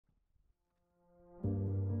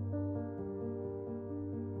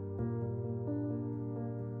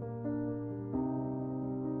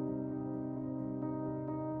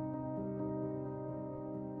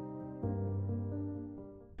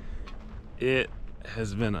It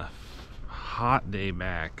has been a hot day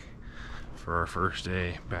back for our first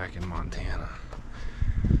day back in Montana.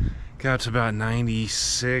 Got to about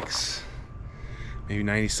 96, maybe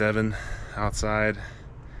 97 outside,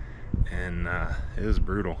 and it was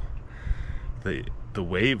brutal. The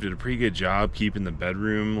wave did a pretty good job keeping the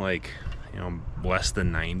bedroom like, less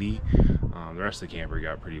than 90. The rest of the camper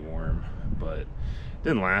got pretty warm, but it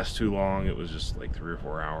didn't last too long. It was just like 3 or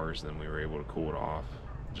 4 hours. Then we were able to cool it off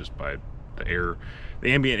just by the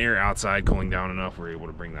ambient air outside cooling down enough. We were able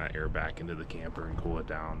to bring that air back into the camper and cool it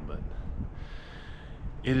down. But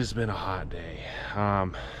it has been a hot day. I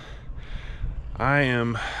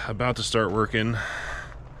am about to start working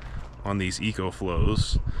on these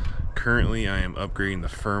EcoFlows. Currently I am upgrading the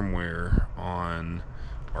firmware on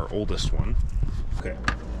our oldest one. Okay,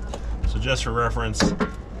 so just for reference,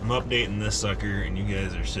 I'm updating this sucker and you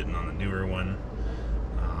guys are sitting on the newer one.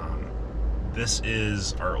 This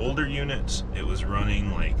is our older unit. It was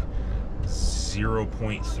running like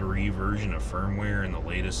 0.3 version of firmware, and the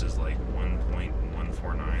latest is like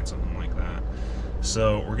 1.149, something like that.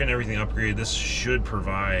 So we're getting everything upgraded. This should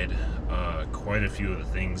provide quite a few of the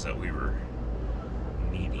things that we were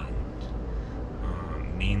needing.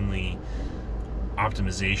 Mainly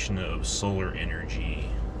optimization of solar energy,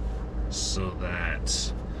 so that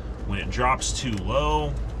when it drops too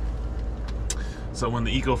low, when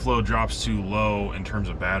the EcoFlow drops too low in terms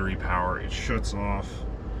of battery power, it shuts off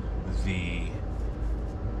the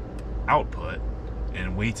output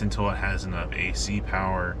and waits until it has enough AC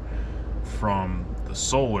power from the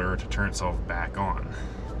solar to turn itself back on.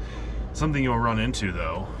 Something you'll run into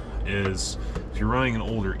though is if you're running an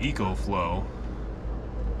older EcoFlow,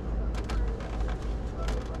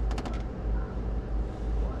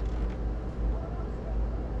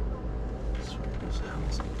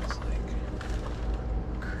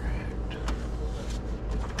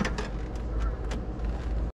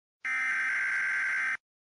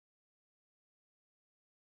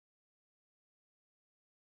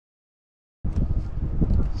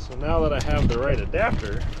 so now that I have the right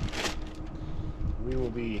adapter, we will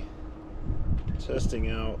be testing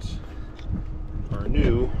out our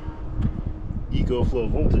new EcoFlow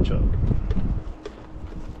voltage hub.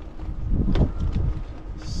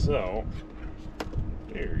 So,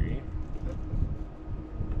 battery.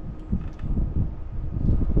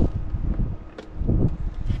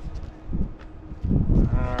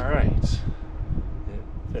 Alright, it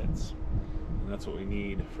fits. That's what we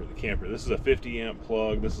need for the camper. This is a 50 amp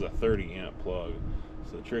plug, this is a 30 amp plug.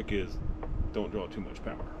 So the trick is, don't draw too much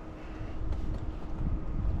power.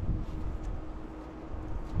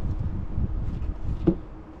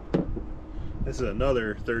 This is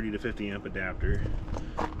another 30 to 50 amp adapter.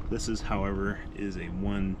 This is, however, is a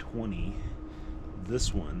 120.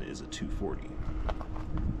 This one is a 240.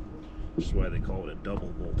 Which is why they call it a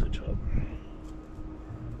double voltage hub.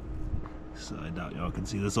 So I doubt y'all can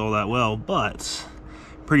see this all that well, but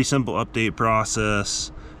pretty simple update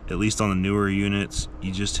process. At least on the newer units,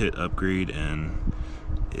 you just hit upgrade and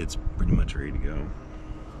it's pretty much ready to go.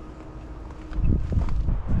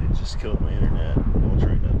 I just killed my internet while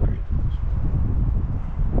trying to upgrade.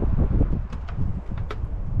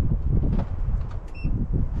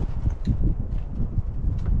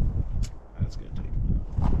 That's gonna take a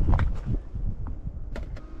minute.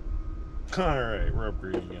 Alright, we're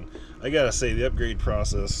upgrading again. I gotta say, the upgrade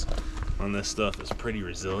process on this stuff is pretty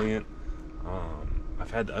resilient. I've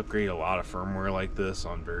had to upgrade a lot of firmware like this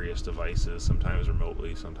on various devices, sometimes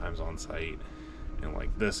remotely, sometimes on site, and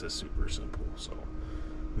like this is super simple. So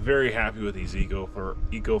very happy with these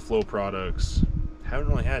EcoFlow products. Haven't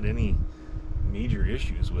really had any major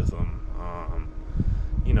issues with them.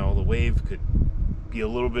 The Wave could be a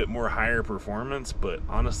little bit more higher performance, but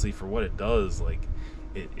honestly, for what it does, like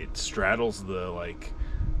it straddles the like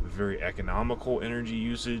very economical energy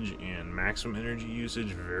usage and maximum energy usage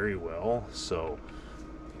very well. So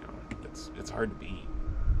it's hard to beat.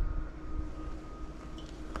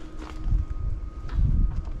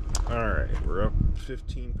 All right, we're up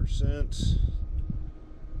 15%.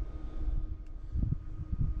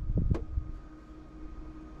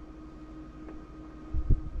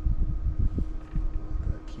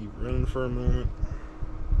 Keep running for a moment.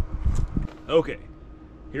 Okay,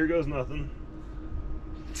 here goes nothing.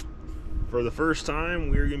 For the first time,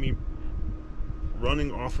 we're going to be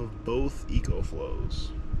running off of both EcoFlows.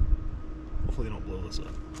 Hopefully they don't blow this up.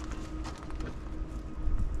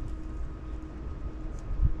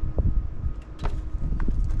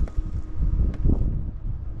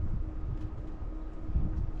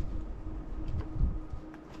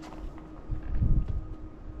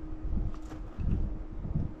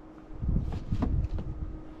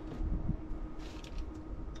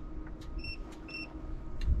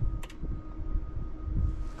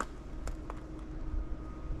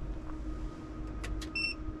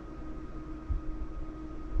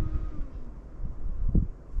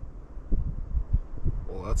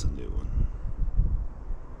 that's a new one.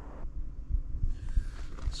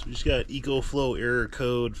 So we just got EcoFlow error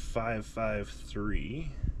code 553.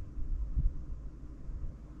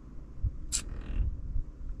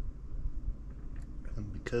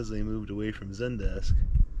 And because they moved away from Zendesk,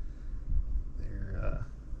 their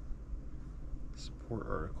support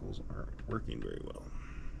articles aren't working very well.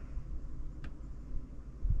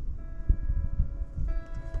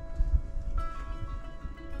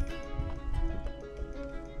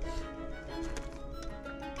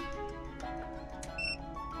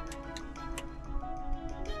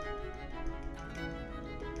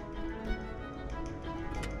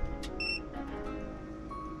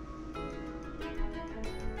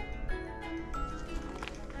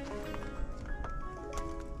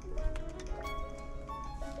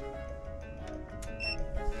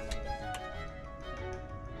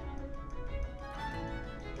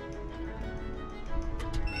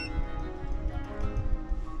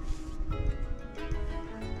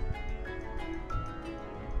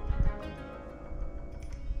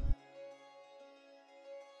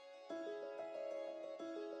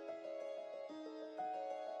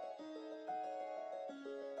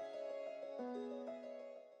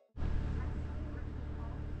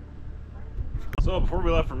 So before we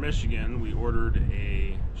left for Michigan, we ordered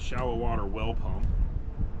a shallow water well pump.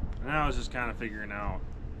 And I was just kind of figuring out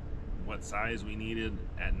what size we needed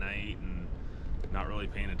at night and not really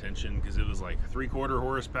paying attention because it was like 3/4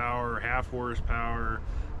 horsepower, half horsepower,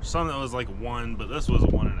 some that was like 1, but this was a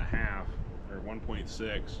 1.5 or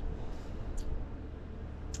 1.6.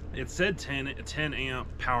 It said 10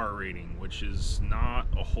 amp power rating, which is not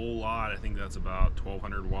a whole lot. I think that's about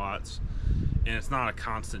 1200 watts. And it's not a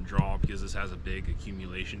constant draw because this has a big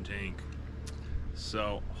accumulation tank.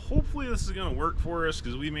 So hopefully this is going to work for us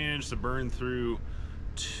because we managed to burn through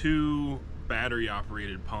 2 battery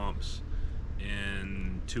operated pumps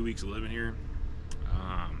in 2 weeks of living here.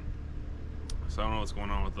 So I don't know what's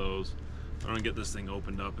going on with those. I'm going to get this thing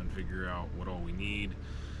opened up and figure out what all we need.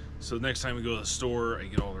 So next time we go to the store, I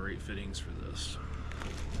get all the right fittings for this.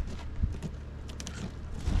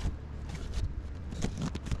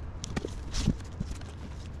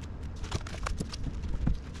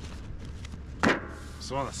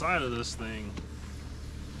 So on the side of this thing,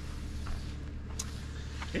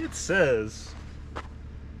 it says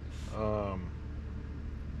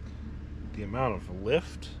the amount of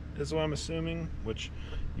lift is what I'm assuming, which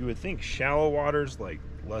you would think shallow water's like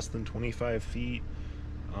less than 25 feet,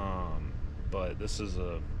 but this is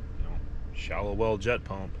a shallow well jet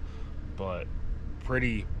pump, but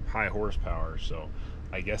pretty high horsepower, so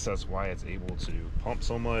I guess that's why it's able to pump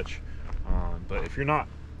so much. But if you're not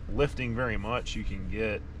lifting very much, you can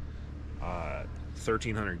get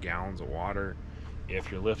 1,300 gallons of water.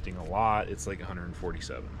 If you're lifting a lot, it's like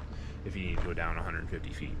 147 if you need to go down 150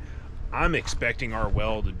 feet. I'm expecting our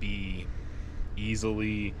well to be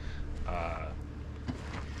easily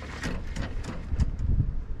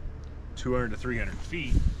 200 to 300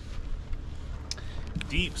 feet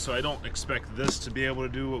deep, so I don't expect this to be able to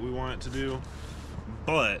do what we want it to do.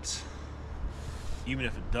 But even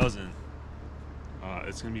if it doesn't,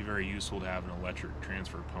 it's going to be very useful to have an electric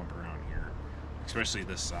transfer pump around here, especially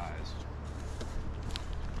this size.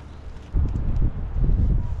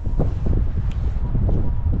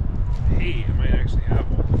 Hey, I might actually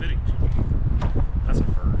have all the fittings you need. That's a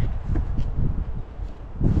first.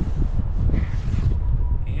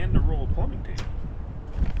 And a roll of plumbing tape.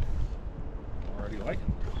 I'm already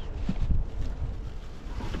liking this.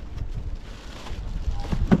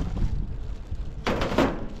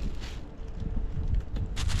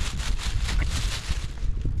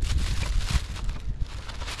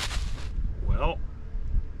 Well,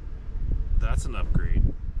 that's an upgrade.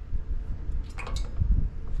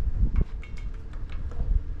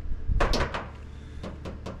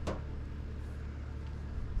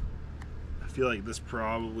 I feel like this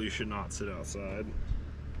probably should not sit outside,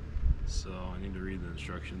 so I need to read the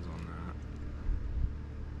instructions on that.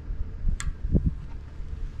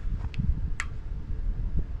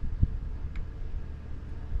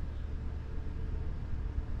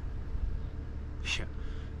 Yeah.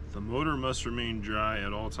 The motor must remain dry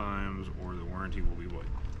at all times or the warranty will be void.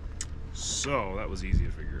 So that was easy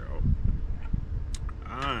to figure out.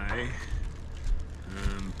 I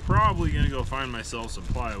am probably gonna go find myself some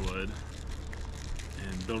plywood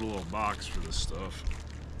and build a little box for this stuff,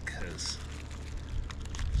 because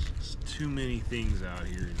there's too many things out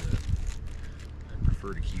here that I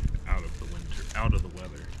prefer to keep out of the winter, out of the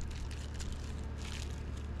weather.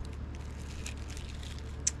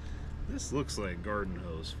 This looks like garden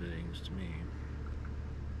hose fittings to me.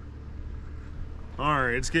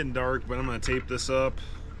 Alright, it's getting dark, but I'm going to tape this up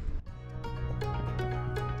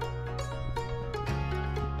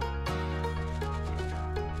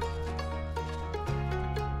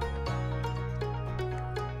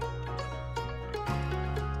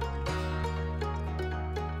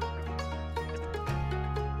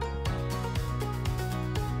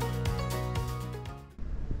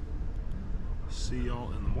see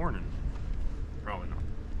y'all in the morning. Probably not.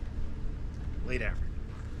 Late afternoon.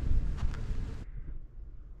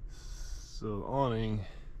 So the awning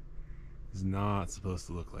is not supposed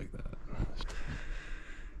to look like that.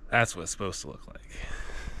 That's what it's supposed to look like.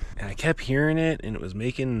 And I kept hearing it, and it was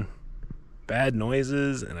making bad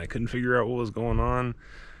noises, and I couldn't figure out what was going on.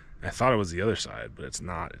 I thought it was the other side, but it's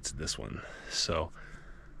not. It's this one. So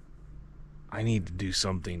I need to do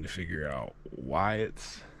something to figure out why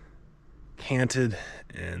it's canted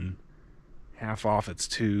and half off its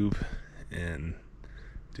tube, and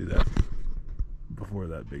do that before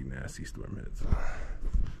that big nasty storm hits.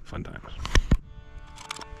 Fun times.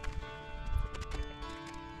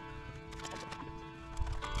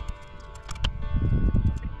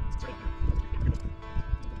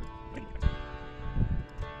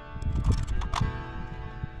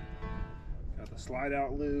 Got the slide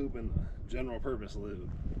out lube and the general purpose lube.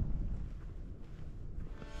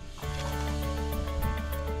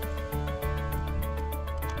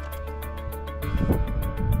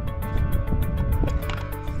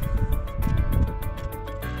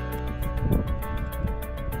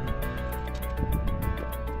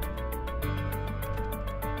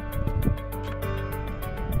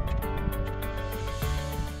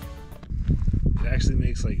 Actually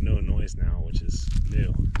makes like no noise now, which is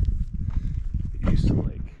new. It used to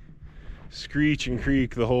like screech and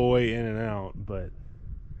creak the whole way in and out, but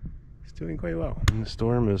it's doing quite well. And the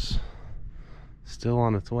storm is still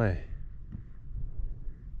on its way.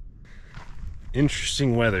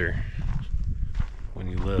 Interesting weather when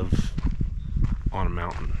you live on a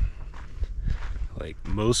mountain. Like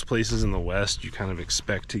most places in the West, you kind of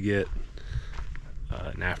expect to get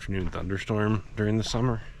an afternoon thunderstorm during the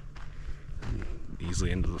summer.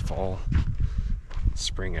 Easily into the fall.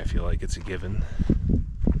 Spring, I feel like it's a given,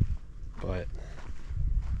 but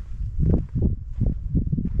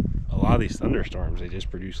a lot of these thunderstorms, they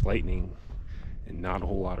just produce lightning and not a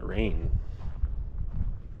whole lot of rain.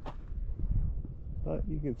 But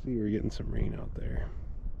you can see we're getting some rain out there.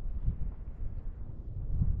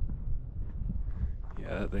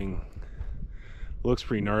 Yeah, that thing looks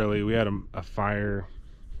pretty gnarly. We had a fire,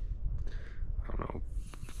 I don't know,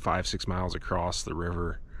 5-6 miles across the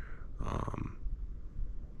river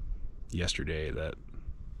yesterday that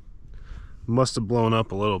must have blown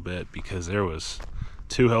up a little bit, because there was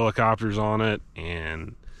 2 helicopters on it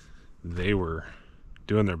and they were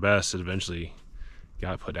doing their best. It eventually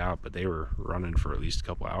got put out, but they were running for at least a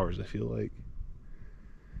couple hours, I feel like.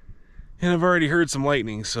 And I've already heard some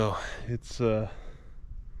lightning, so it's gonna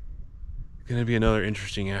be another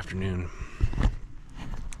interesting afternoon.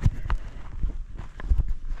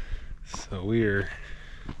 So we're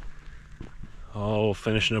all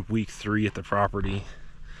finishing up week 3 at the property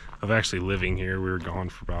of actually living here. We were gone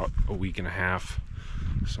for about a week and a half,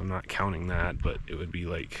 so I'm not counting that, but it would be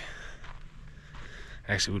like,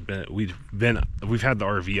 actually we've had the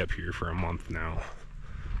RV up here for a month now,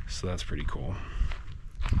 so that's pretty cool.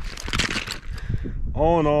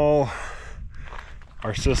 All in all,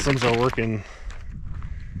 our systems are working.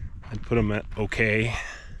 I'd put them at okay.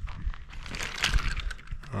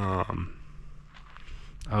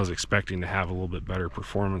 I was expecting to have a little bit better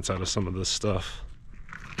performance out of some of this stuff,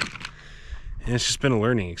 and it's just been a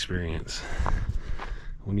learning experience.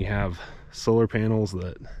 When you have solar panels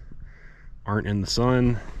that aren't in the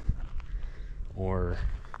sun, or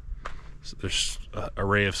there's an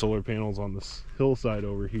array of solar panels on this hillside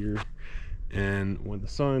over here, and when the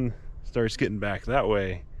sun starts getting back that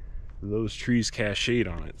way, those trees cast shade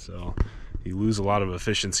on it, so you lose a lot of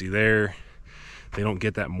efficiency there. They don't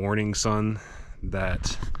get that morning sun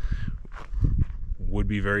that would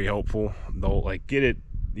be very helpful. They'll like get it,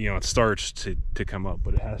 it starts to come up,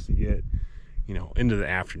 but it has to get, into the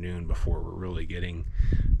afternoon before we're really getting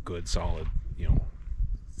good solid,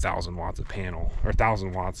 1,000 watts of panel, or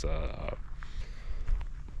 1,000 watts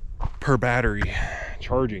per battery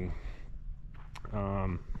charging.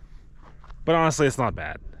 But honestly, it's not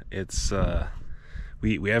bad. It's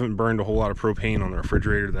we haven't burned a whole lot of propane on the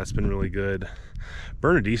refrigerator. That's been really good.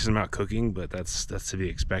 Burned a decent amount cooking, but that's to be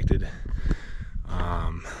expected.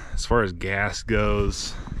 As far as gas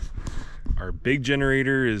goes, our big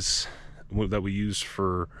generator is that we use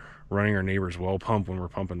for running our neighbor's well pump when we're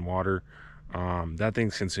pumping water. That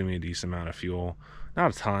thing's consuming a decent amount of fuel,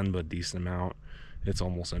 not a ton, but a decent amount. It's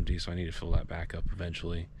almost empty, so I need to fill that back up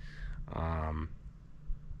eventually. Our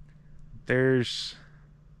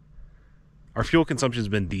fuel consumption's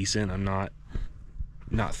been decent. I'm not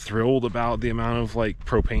thrilled about the amount of like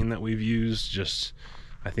propane that we've used. Just,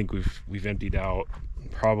 I think we've emptied out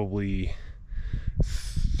probably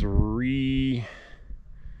 3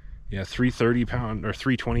 30-pound or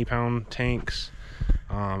 3 20-pound tanks,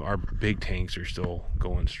 Our big tanks are still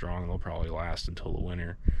going strong. They'll probably last until the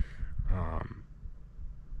winter. A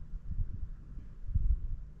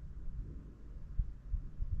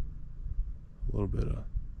little bit of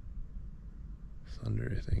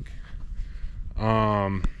thunder, I think. But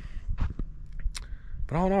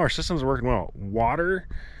all in all, our system's working well. Water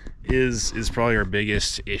is probably our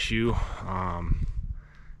biggest issue.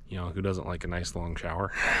 You know, who doesn't like a nice long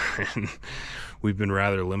shower? And we've been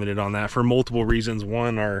rather limited on that for multiple reasons.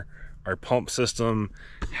 One, our pump system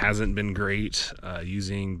hasn't been great.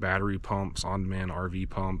 Using battery pumps, on-demand RV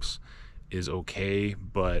pumps is okay,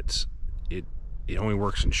 but it only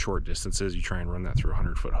works in short distances. You try and run that through a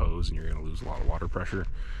 100-foot hose and you're going to lose a lot of water pressure.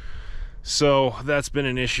 So that's been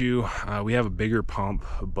an issue. We have a bigger pump,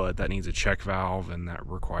 but that needs a check valve, and that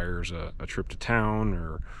requires a trip to town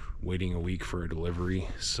or waiting a week for a delivery.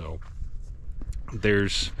 So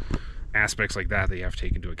there's aspects like that you have to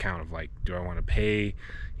take into account of, like, do I want to pay,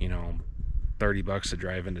 you know, $30 to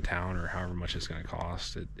drive into town, or however much it's going to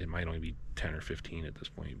cost. It might only be 10 or 15 at this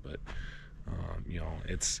point, but you know,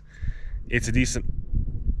 it's a decent.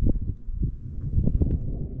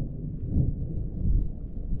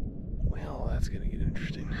 Well, that's going to get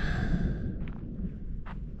interesting.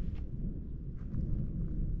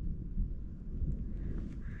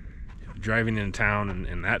 Driving in town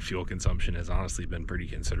and that fuel consumption has honestly been pretty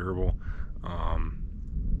considerable.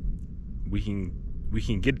 We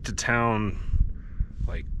can get to town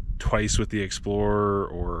like twice with the Explorer,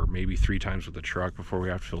 or maybe 3 times with the truck before we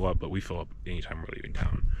have to fill up, but we fill up anytime we're leaving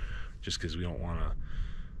town, just because we don't want to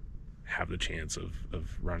have the chance of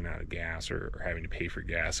running out of gas or having to pay for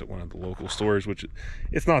gas at one of the local stores, which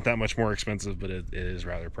it's not that much more expensive, but it is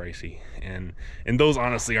rather pricey, and those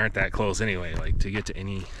honestly aren't that close anyway. Like, to get to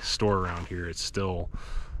any store around here, it's still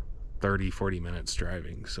 30-40 minutes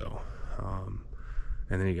driving. So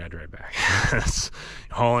and then you gotta drive back.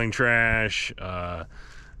 Hauling trash,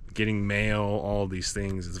 getting mail, all these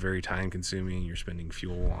things, it's very time consuming. You're spending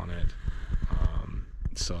fuel on it.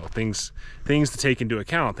 So things to take into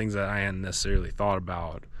account, things that I hadn't necessarily thought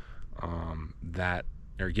about, that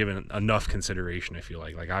are given enough consideration, I feel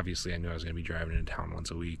like. Like, obviously I knew I was going to be driving into town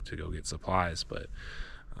once a week to go get supplies, but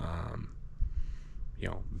you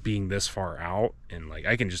know, being this far out, and like,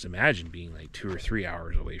 I can just imagine being like 2 or 3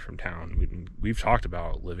 hours away from town. We've talked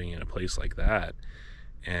about living in a place like that,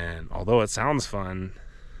 and although it sounds fun,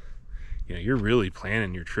 you know, you're really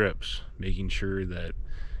planning your trips, making sure that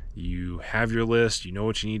you have your list, you know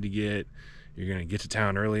what you need to get, you're going to get to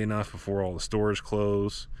town early enough before all the stores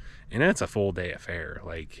close, and that's a full day affair.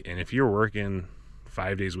 Like, and if you're working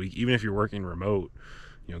 5 days a week, even if you're working remote,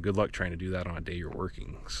 you know, good luck trying to do that on a day you're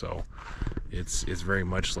working. So it's very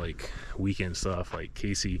much like weekend stuff. Like,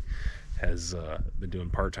 Casey has been doing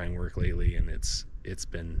part-time work lately, and it's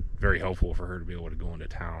been very helpful for her to be able to go into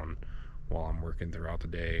town while I'm working throughout the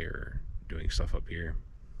day or doing stuff up here.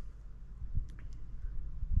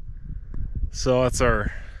 So that's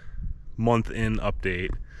our month-end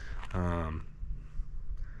update.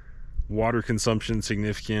 Water consumption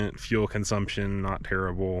significant, fuel consumption not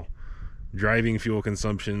terrible, driving fuel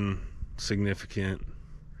consumption significant,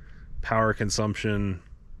 power consumption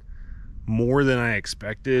more than I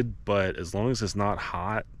expected, but as long as it's not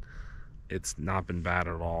hot, it's not been bad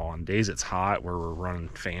at all. On days it's hot, where we're running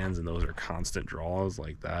fans and those are constant draws,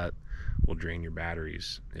 like that will drain your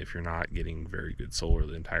batteries if you're not getting very good solar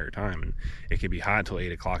the entire time. And it can be hot till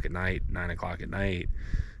 8 o'clock at night, 9 o'clock at night.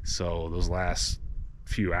 So those last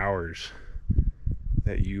few hours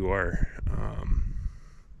that you are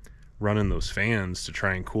running those fans to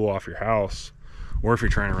try and cool off your house, or if you're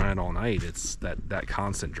trying to run it all night, it's that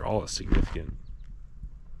constant draw is significant.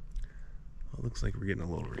 Well, it looks like we're getting a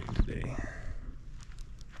little rain today,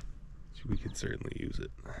 so we could certainly use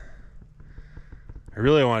it. I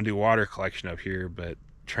really want to do water collection up here, but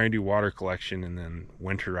trying to do water collection and then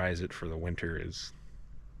winterize it for the winter is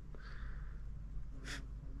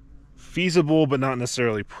feasible, but not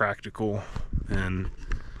necessarily practical. And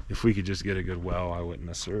if we could just get a good well, I wouldn't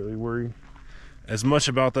necessarily worry as much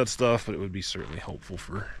about that stuff, but it would be certainly helpful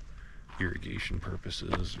for irrigation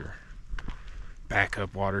purposes or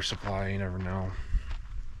backup water supply. You never know.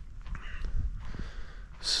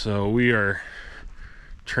 So we are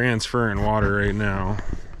transferring water right now.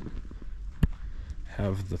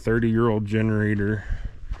 Have the 30-year-old generator,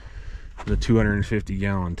 the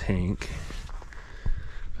 250-gallon tank,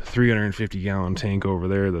 the 350-gallon tank over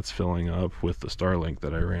there that's filling up with the Starlink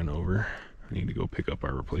that I ran over. I need to go pick up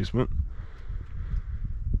our replacement.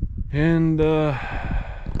 And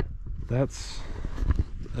that's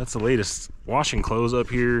the latest. Washing clothes up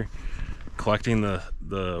here, collecting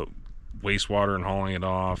the wastewater and hauling it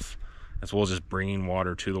off, as well as just bringing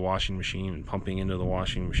water to the washing machine and pumping into the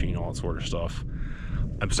washing machine, all that sort of stuff.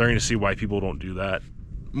 I'm starting to see why people don't do that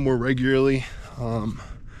more regularly.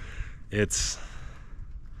 It's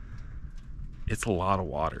a lot of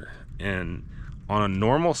water, and on a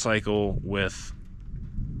normal cycle with,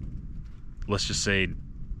 let's just say,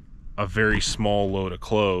 a very small load of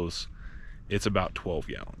clothes, it's about 12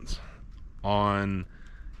 gallons. On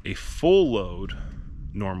a full load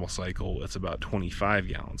normal cycle, it's about 25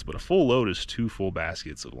 gallons, but a full load is 2 full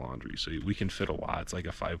baskets of laundry, so we can fit a lot. It's like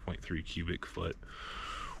a 5.3 cubic foot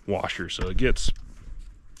washer, so it gets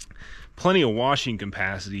plenty of washing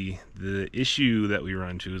capacity. The issue that we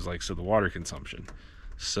run into is, like, so the water consumption.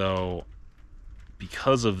 So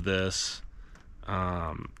because of this, you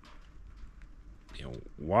know,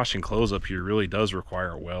 washing clothes up here really does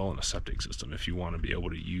require a well and a septic system if you want to be able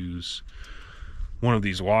to use one of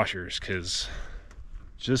these washers, because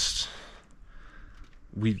just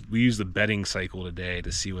we used the bedding cycle today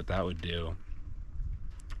to see what that would do,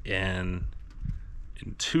 and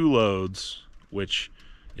in 2 loads, which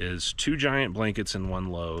is 2 giant blankets in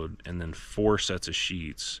one load and then 4 sets of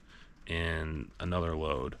sheets in another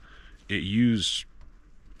load, it used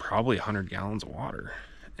probably 100 gallons of water,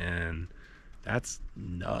 and that's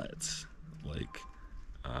nuts. Like,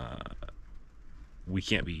 we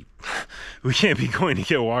can't be going to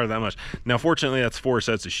get water that much. Now, fortunately, that's 4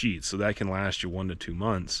 sets of sheets, so that can last you 1 to 2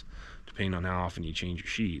 months, depending on how often you change your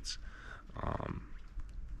sheets.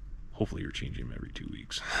 Hopefully you're changing them every 2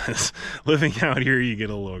 weeks. Living out here, you get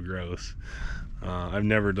a little gross. I've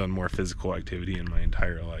never done more physical activity in my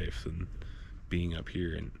entire life than being up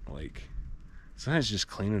here, and, like, sometimes just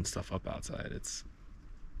cleaning stuff up outside, it's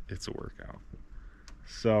a workout.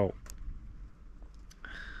 So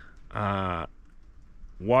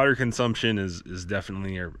water consumption is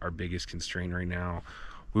definitely our biggest constraint right now.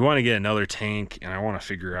 We want to get another tank, and I want to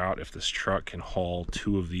figure out if this truck can haul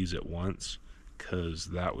 2 of these at once, because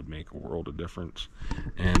that would make a world of difference.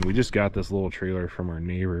 And we just got this little trailer from our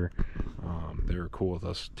neighbor. They were cool with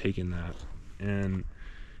us taking that, and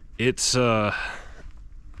it's not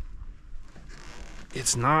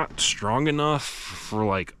strong enough for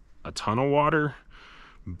like a ton of water,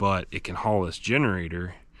 but it can haul this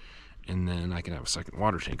generator, and then I can have a second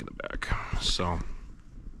water tank in the back. So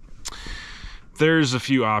there's a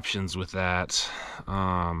few options with that.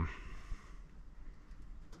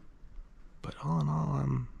 But all in all,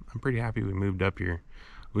 I'm pretty happy we moved up here.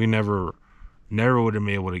 We never would have been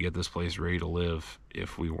able to get this place ready to live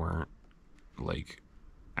if we weren't, like,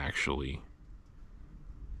 actually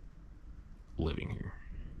living here,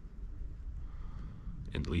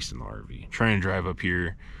 at least in the RV. Trying to drive up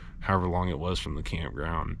here however long it was from the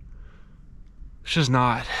campground, it's just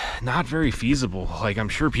not very feasible. Like, I'm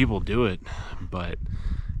sure people do it, but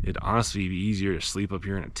it'd honestly be easier to sleep up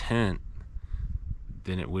here in a tent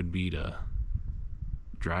than it would be to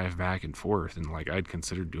drive back and forth, and, like, I'd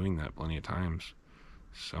consider doing that plenty of times.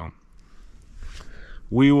 So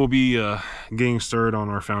we will be getting started on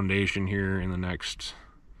our foundation here in the next,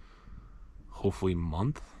 hopefully,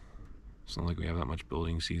 month. It's not like we have that much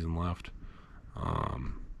building season left.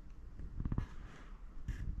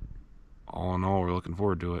 All in all, we're looking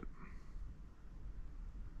forward to it.